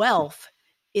wealth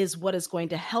is what is going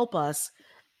to help us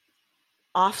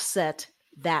offset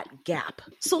that gap.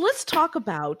 So let's talk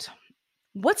about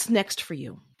what's next for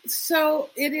you. So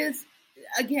it is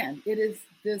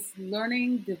this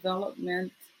learning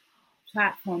development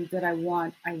platform that I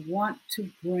want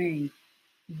to bring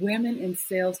women in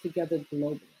sales together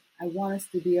globally. I want us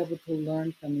to be able to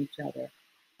learn from each other.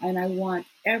 And I want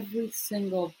every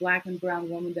single Black and brown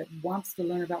woman that wants to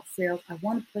learn about sales, I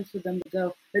want a place for them to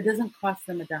go that doesn't cost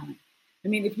them a dime. I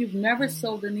mean, if you've never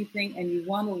sold anything and you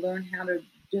want to learn how to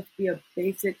just be a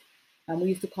basic, we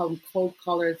used to call them cold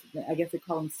callers. I guess they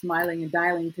call them smiling and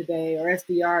dialing today, or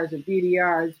SDRs or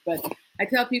BDRs. But I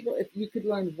tell people, if you could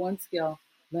learn one skill,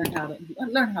 learn how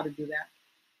to do that.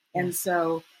 And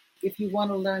so if you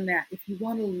want to learn that, if you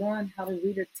want to learn how to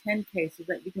read a 10K so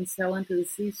that you can sell into the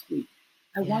C-suite,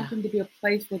 I want them to be a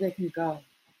place where they can go.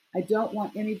 I don't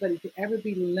want anybody to ever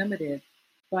be limited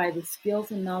by the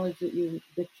skills and knowledge that you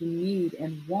need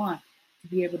and want to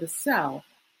be able to sell.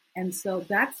 And so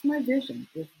that's my vision,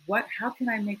 is how can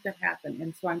I make that happen?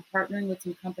 And so I'm partnering with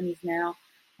some companies now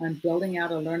on building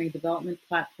out a learning development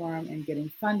platform and getting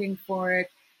funding for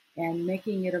it. and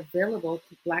making it available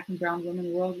to Black and brown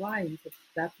women worldwide. And so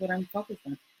that's what I'm focused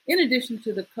on. In addition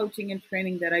to the coaching and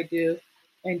training that I do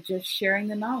and just sharing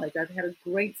the knowledge. I've had a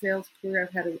great sales career.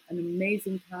 I've had an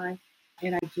amazing time.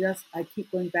 And I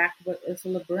keep going back to what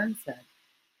Ursula Burns said.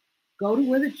 Go to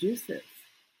where the juice is.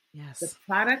 Yes. The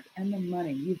product and the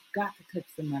money. You've got to touch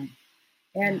the money.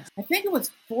 And Yes. I think it was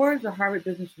for the Harvard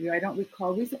Business Review, I don't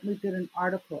recall, recently did an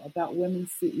article about women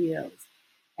CEOs.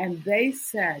 And they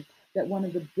said that one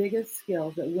of the biggest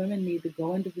skills that women need to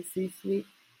go into the C-suite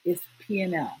is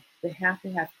P&L. They have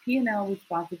to have P&L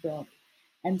responsibility.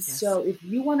 And Yes. so if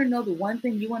you want to know the one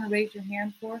thing you want to raise your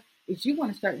hand for, is you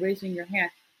want to start raising your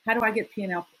hand. How do I get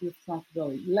P&L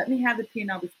responsibility? Let me have the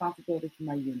P&L responsibility for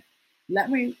my unit. Let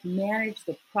me manage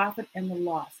the profit and the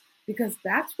loss, because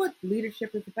that's what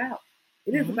leadership is about.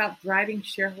 It is about driving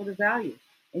shareholder value.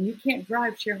 And you can't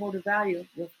drive shareholder value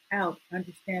without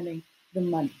understanding the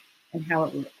money and how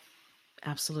it works.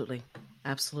 Absolutely.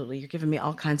 Absolutely. You're giving me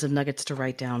all kinds of nuggets to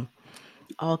write down.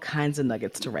 All kinds of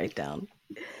nuggets to write down.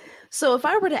 So if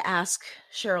I were to ask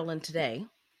Sherilyn today,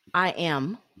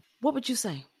 what would you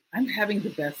say? I'm having the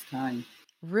best time.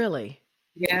 Really?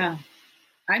 Yeah,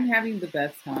 I'm having the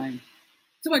best time.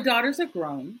 So my daughters are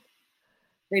grown.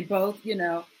 They both,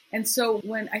 and so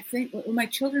when my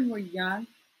children were young,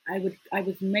 I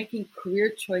was making career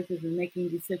choices and making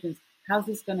decisions. How's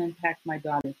this going to impact my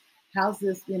daughters? How's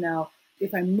this,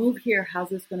 if I move here, how's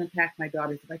this going to impact my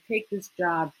daughters? If I take this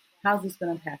job, how's this going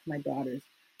to impact my daughters?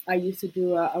 I used to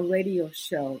do a radio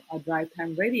show, a drive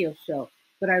time radio show,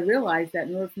 but I realized that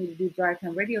in order for me to do a drive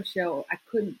time radio show, I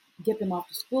couldn't get them off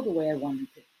to school the way I wanted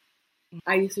to.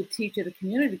 I used to teach at a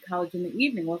community college in the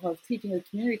evening. Well, if I was teaching at a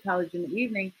community college in the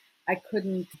evening, I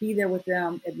couldn't be there with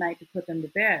them at night to put them to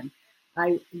bed.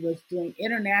 I was doing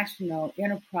international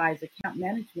enterprise account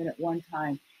management at one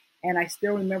time. And I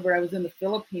still remember I was in the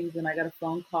Philippines and I got a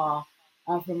phone call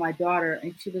from my daughter.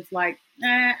 And she was like,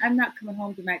 I'm not coming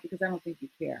home tonight because I don't think you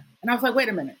care. And I was like, wait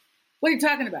a minute. What are you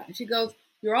talking about? And she goes,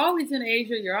 you're always in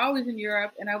Asia. You're always in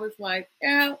Europe. And I was like,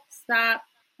 stop.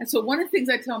 And so one of the things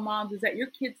I tell moms is that your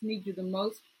kids need you the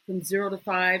most from 0 to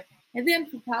 5, and then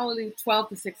from probably 12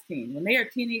 to 16. When they are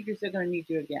teenagers, they're going to need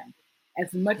you again,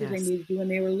 as much as they needed you when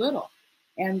they were little.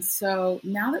 And so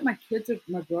now that my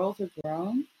girls are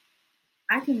grown,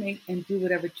 I can make and do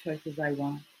whatever choices I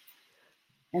want.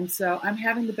 And so I'm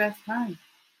having the best time.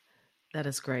 That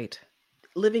is great.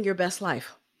 Living your best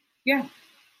life. Yeah.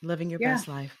 Living your best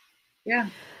life. Yeah.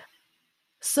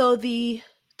 So the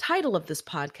title of this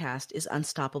podcast is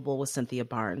Unstoppable with Cynthia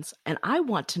Barnes. And I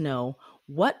want to know,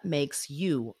 what makes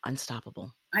you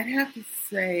unstoppable? I'd have to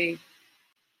say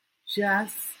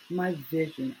just my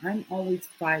vision. I'm always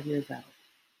 5 years out.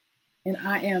 And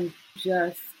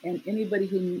and anybody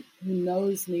who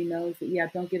knows me knows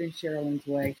that, don't get in Sherilyn's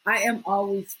way. I am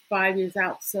always 5 years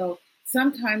out. So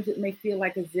sometimes it may feel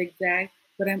like a zigzag,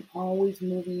 but I'm always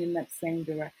moving in that same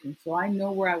direction. So I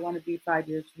know where I want to be 5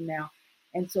 years from now.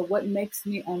 And so what makes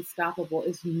me unstoppable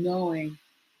is knowing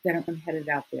that I'm headed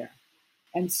out there.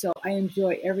 And so I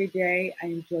enjoy every day. I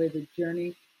enjoy the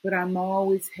journey, but I'm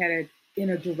always headed in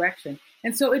a direction.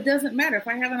 And so it doesn't matter if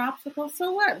I have an obstacle,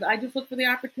 so what? I just look for the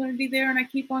opportunity there and I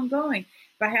keep on going.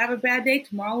 If I have a bad day,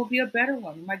 tomorrow will be a better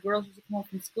one. When my girls used to come home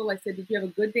from school, I said, did you have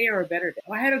a good day or a better day?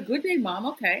 Oh, I had a good day, Mom.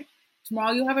 Okay.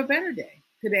 Tomorrow you'll have a better day.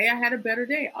 Today I had a better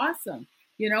day. Awesome.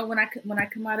 When I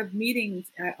come out of meetings,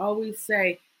 I always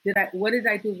say, what did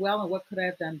I do well and what could I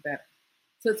have done better?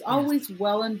 So it's always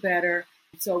well and better.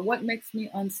 So what makes me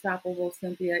unstoppable,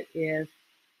 Cynthia, is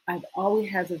I've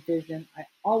always had a vision. I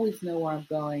always know where I'm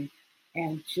going,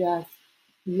 and just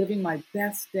living my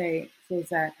best day so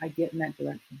that I get in that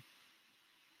direction.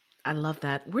 I love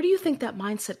that. Where do you think that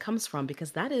mindset comes from?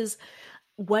 Because that is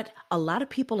what a lot of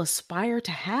people aspire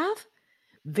to have.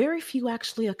 Very few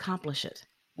actually accomplish it.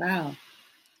 Wow.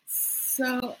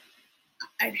 So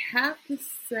I'd have to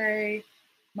say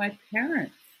my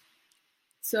parents.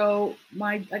 So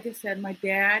like I said, my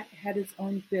dad had his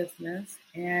own business,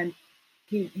 and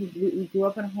we grew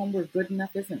up in a home where good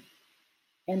enough isn't.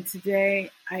 And today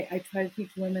I try to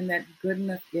teach women that good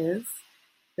enough is,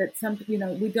 that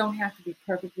we don't have to be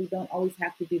perfect. We don't always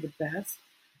have to be the best.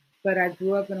 But I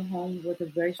grew up in a home with a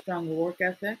very strong work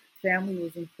ethic. Family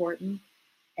was important.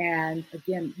 And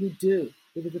again, it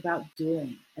was about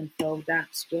doing. And so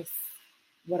that's just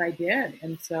what I did.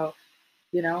 And so,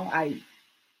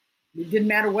 it didn't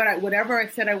matter whatever I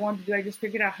said I wanted to do, I just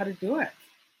figured out how to do it.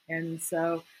 And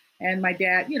so, and my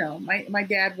dad, my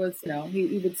dad was,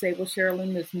 he would say, well,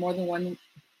 Sherilyn, there's more than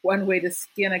one way to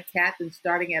skin a cat than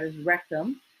starting at his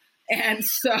rectum. And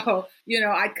so,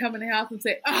 I'd come in the house and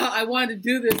say, "Oh, I wanted to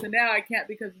do this, and now I can't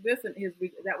because of this." And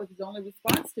that was his only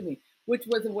response to me, which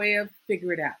was a way of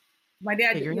figure it out. My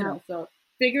dad, so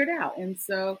figure it out. And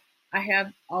so I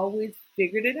have always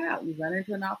figured it out. You run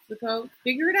into an obstacle,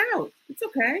 figure it out. It's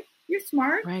okay. You're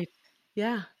smart. Right.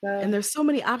 Yeah. And there's so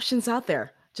many options out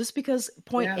there. Just because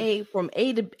point A from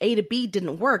A to B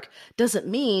didn't work doesn't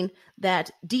mean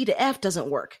that D to F doesn't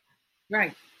work.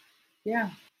 Right. Yeah.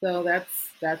 So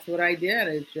that's what I did,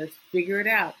 is just figure it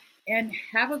out and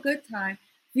have a good time.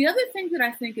 The other thing that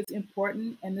I think is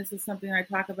important, and this is something I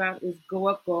talk about, is go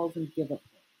up goals and give up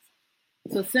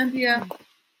goals. So Cynthia,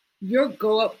 your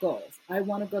go up goals. I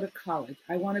want to go to college.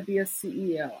 I want to be a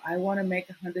CEO. I want to make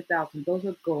 100,000. Those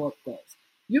are go up goals.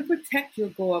 You protect your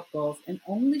go up goals and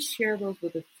only share those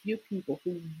with a few people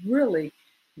who really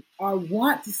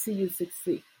want to see you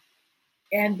succeed.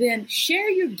 And then share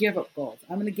your give up goals.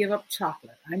 I'm going to give up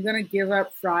chocolate. I'm going to give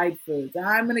up fried foods.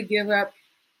 I'm going to give up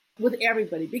with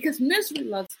everybody, because misery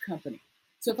loves company.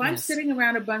 So if I'm sitting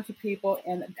around a bunch of people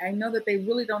and I know that they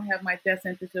really don't have my best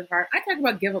interest at heart, I talk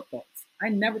about give up goals. I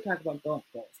never talk about go up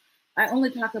goals. I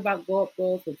only talk about go up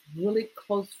goals with really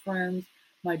close friends,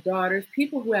 my daughters,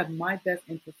 people who have my best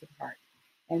interest at heart.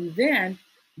 And then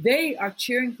they are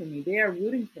cheering for me. They are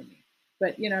rooting for me.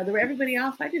 But, everybody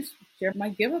else, I just share my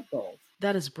give up goals.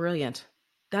 That is brilliant.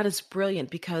 That is brilliant,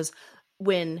 because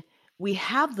when we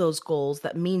have those goals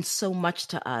that mean so much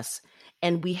to us,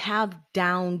 and we have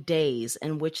down days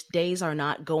in which days are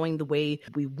not going the way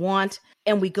we want,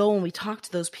 and we go and we talk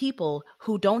to those people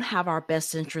who don't have our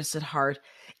best interests at heart,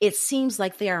 it seems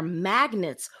like they are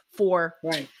magnets for,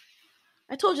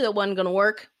 I told you that wasn't going to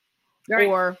work. Right.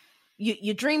 Or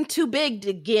you dreamed too big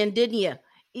again, didn't you?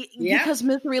 Because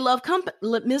misery loves company.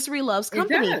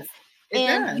 It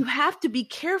does. You have to be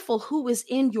careful who is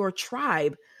in your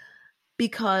tribe,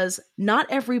 because not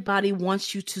everybody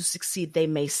wants you to succeed. They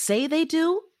may say they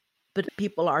do, but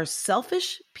people are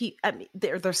selfish.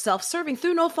 They're self-serving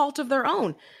through no fault of their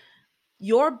own.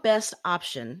 Your best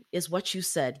option is what you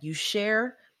said. You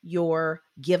share your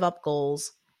give up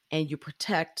goals and you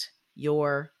protect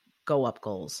your go up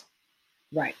goals.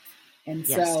 Right. And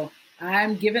so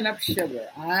I'm giving up sugar.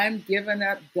 I'm giving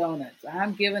up donuts.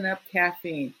 I'm giving up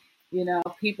caffeine.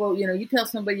 People, you tell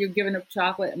somebody you're giving up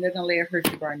chocolate and they're going to lay a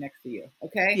Hershey bar next to you.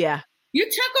 Okay. Yeah. You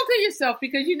chuckle to yourself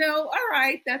because all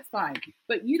right, that's fine.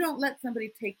 But you don't let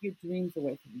somebody take your dreams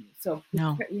away from you. So,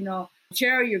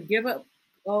 share your give up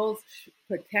goals,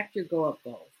 protect your go up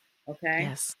goals. Okay.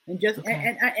 Yes. And just,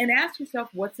 and ask yourself,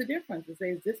 what's the difference? And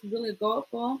say, is this really a go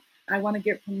up goal? I want to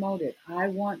get promoted. I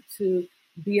want to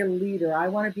be a leader. I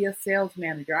want to be a sales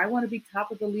manager. I want to be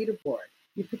top of the leaderboard.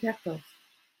 You protect those.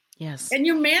 Yes. And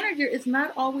your manager is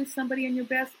not always somebody in your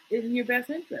best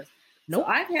interest. Nope.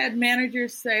 So I've had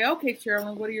managers say, "Okay,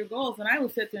 Sherilyn, what are your goals?" And I will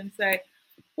sit there and say,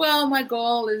 "Well, my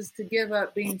goal is to give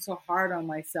up being so hard on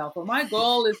myself, or my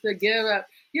goal is to give up."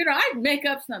 I'd make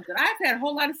up something. I've had a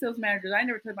whole lot of sales managers. I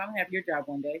never told them I'm gonna have your job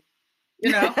one day.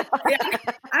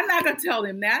 I'm not gonna tell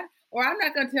them that, or I'm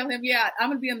not gonna tell him, I'm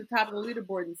gonna be on the top of the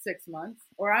leaderboard in 6 months,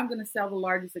 or I'm gonna sell the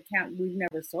largest account we've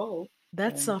never sold.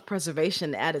 That's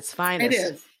self-preservation at its finest.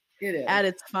 It is. At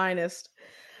its finest.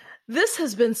 This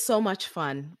has been so much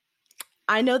fun.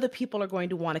 I know that people are going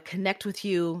to want to connect with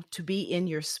you, to be in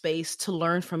your space, to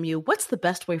learn from you. What's the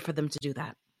best way for them to do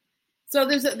that? So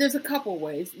there's a couple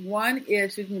ways. One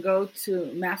is you can go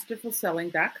to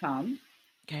masterfulselling.com.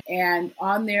 Okay. And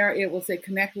on there, it will say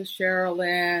connect with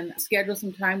Sherilyn, schedule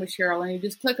some time with Sherilyn. You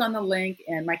just click on the link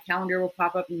and my calendar will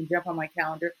pop up and you jump on my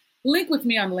calendar. Link with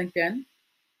me on LinkedIn.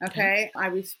 Okay. I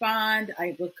respond.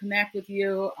 I will connect with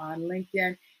you on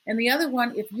LinkedIn. And the other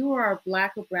one, if you are a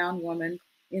Black or brown woman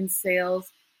in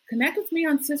sales, connect with me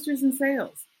on Sisters in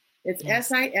Sales. It's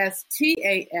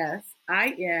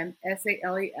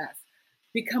SISTASINSALES.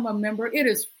 Become a member. It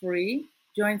is free.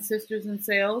 Join Sisters in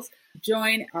Sales.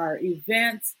 Join our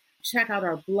events. Check out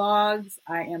our blogs.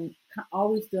 I am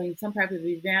always doing some type of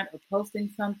event or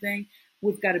posting something.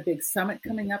 We've got a big summit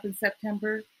coming up in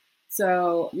September.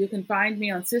 So you can find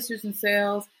me on Sisters in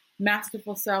Sales,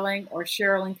 Masterful Selling, or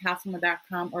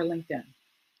SherilynCastleman.com or LinkedIn.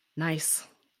 Nice.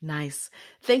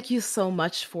 Thank you so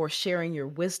much for sharing your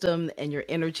wisdom and your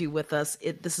energy with us.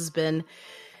 This has been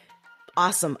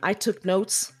awesome. I took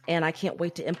notes and I can't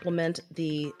wait to implement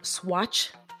the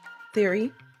SWOT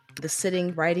theory, the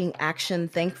sitting, writing, action,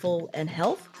 thankful, and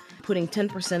health. Putting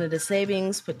 10% into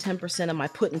savings, put 10% of my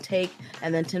put and take,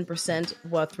 and then 10%,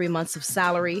 3 months of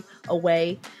salary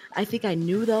away. I think I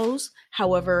knew those.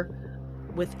 However,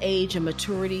 with age and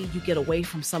maturity, you get away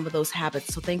from some of those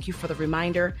habits. So thank you for the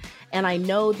reminder. And I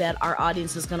know that our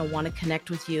audience is going to want to connect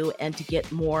with you and to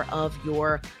get more of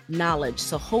your knowledge.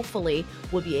 So hopefully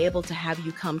we'll be able to have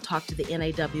you come talk to the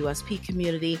NAWSP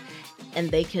community and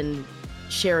they can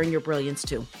share in your brilliance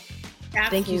too. Absolutely.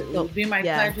 Thank you. It would be my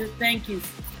pleasure. Thank you.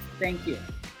 Thank you.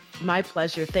 My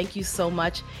pleasure. Thank you so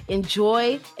much.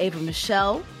 Enjoy Ava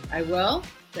Michelle. I will.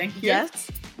 Thank you.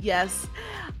 Yes.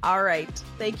 All right.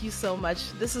 Thank you so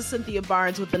much. This is Cynthia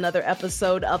Barnes with another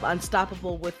episode of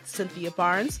Unstoppable with Cynthia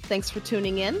Barnes. Thanks for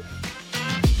tuning in.